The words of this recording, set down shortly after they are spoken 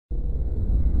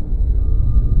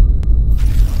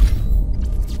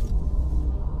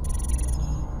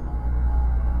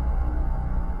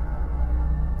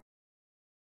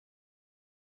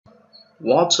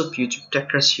What's up YouTube,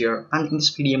 TechCrush here, and in this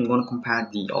video I'm going to compare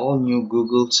the all new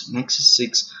Google's Nexus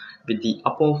 6 with the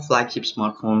Oppo flagship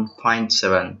smartphone Find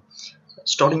 7.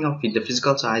 Starting off with the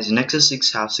physical size, Nexus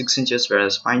 6 has 6 inches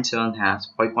whereas Find 7 has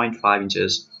 5.5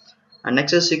 inches. And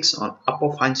Nexus 6 on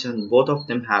Oppo Find 7, both of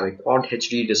them have a Quad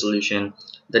HD resolution,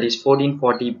 that is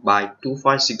 1440 by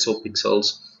 2560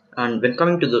 pixels. And when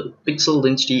coming to the pixel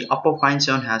density, Oppo Find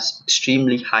 7 has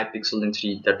extremely high pixel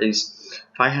density, that is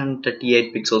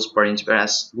 538 pixels per inch,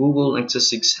 whereas Google Nexus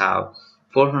 6 have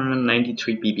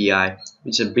 493 ppi,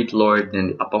 which is a bit lower than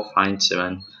the Oppo Find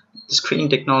 7. The screen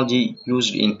technology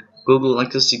used in Google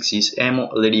Nexus 6 is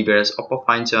AMOLED, whereas Oppo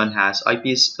Find 7 has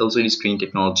IPS LCD screen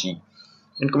technology.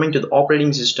 When coming to the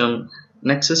operating system,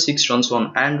 Nexus 6 runs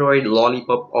on Android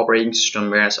Lollipop operating system,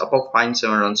 whereas Oppo Find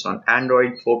 7 runs on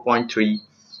Android 4.3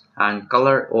 and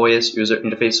Color OS user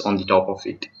interface on the top of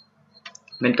it.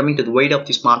 When coming to the weight of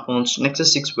the smartphones,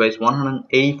 Nexus 6 weighs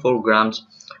 184 grams,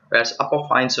 whereas Oppo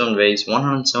Find 7 weighs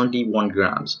 171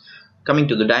 grams. Coming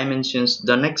to the dimensions,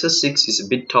 the Nexus 6 is a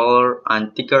bit taller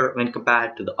and thicker when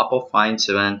compared to the Oppo Find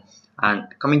 7. And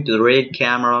coming to the rear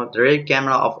camera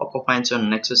of Oppo Find 7 and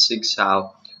Nexus 6 have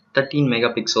 13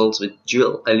 megapixels with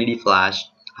dual LED flash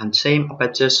and same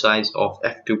aperture size of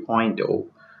f2.0.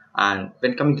 And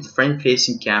when coming to the front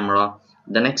facing camera,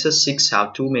 the Nexus 6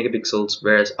 have 2 megapixels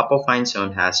whereas Oppo Find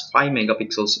 7 has 5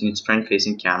 megapixels in its front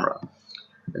facing camera.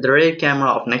 The rear camera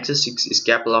of Nexus 6 is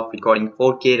capable of recording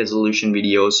 4K resolution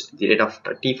videos at the rate of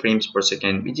 30 frames per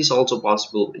second, which is also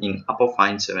possible in Oppo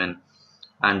Find 7.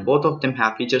 And both of them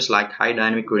have features like high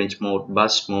dynamic range mode,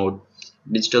 burst mode,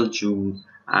 digital zoom,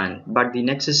 but the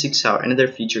Nexus 6 have another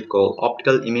feature called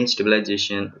optical image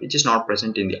stabilization, which is not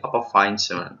present in the Oppo Find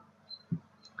 7.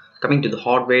 Coming to the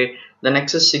hardware, the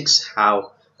Nexus 6 have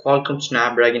Qualcomm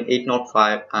Snapdragon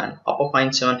 805 and Oppo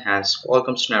Find 7 has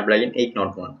Qualcomm Snapdragon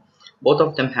 801. Both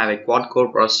of them have a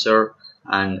quad-core processor,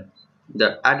 and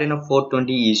the Adreno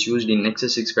 420 is used in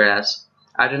Nexus 6 whereas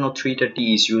Adreno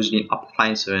 330 is used in Oppo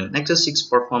Find 7. Nexus 6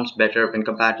 performs better when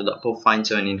compared to the Oppo Find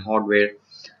 7 in hardware.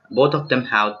 Both of them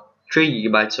have 3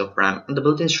 GB of RAM, and the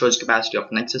built-in storage capacity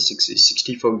of Nexus 6 is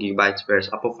 64 GB whereas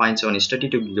Oppo Find 7 is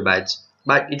 32 GB,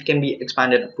 but it can be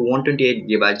expanded up to 128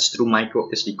 GB through micro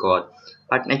SD card.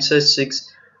 But Nexus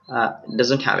 6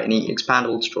 doesn't have any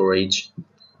expandable storage.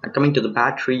 And coming to the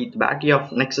battery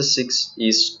of Nexus 6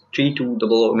 is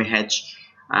 3200 mAh,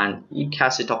 and it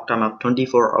has a talk time of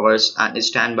 24 hours and a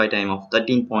standby time of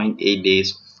 13.8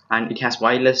 days, and it has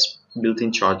wireless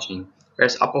built-in charging,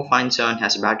 whereas Oppo Find 7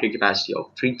 has a battery capacity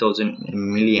of 3000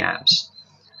 milliamps.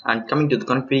 And coming to the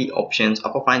connectivity options,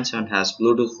 Oppo Find 7 has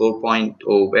Bluetooth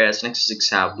 4.0 whereas Nexus 6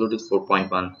 have Bluetooth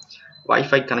 4.1.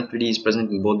 Wi-Fi connectivity is present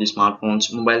in both the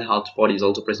smartphones. Mobile hotspot is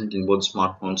also present in both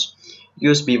smartphones.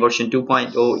 USB version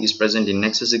 2.0 is present in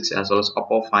Nexus 6 as well as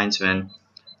Oppo Find 7.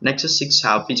 Nexus 6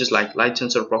 have features like light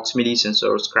sensor, proximity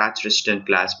sensor, scratch resistant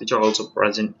glass, which are also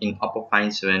present in Oppo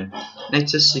Find 7.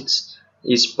 Nexus 6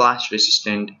 is splash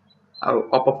resistant.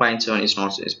 Oppo Find 7 is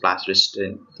not splash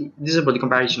resistant. This is about the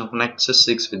comparison of Nexus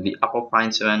 6 with the Oppo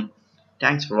Find 7.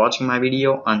 Thanks for watching my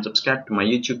video and subscribe to my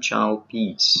YouTube channel.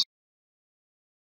 Peace.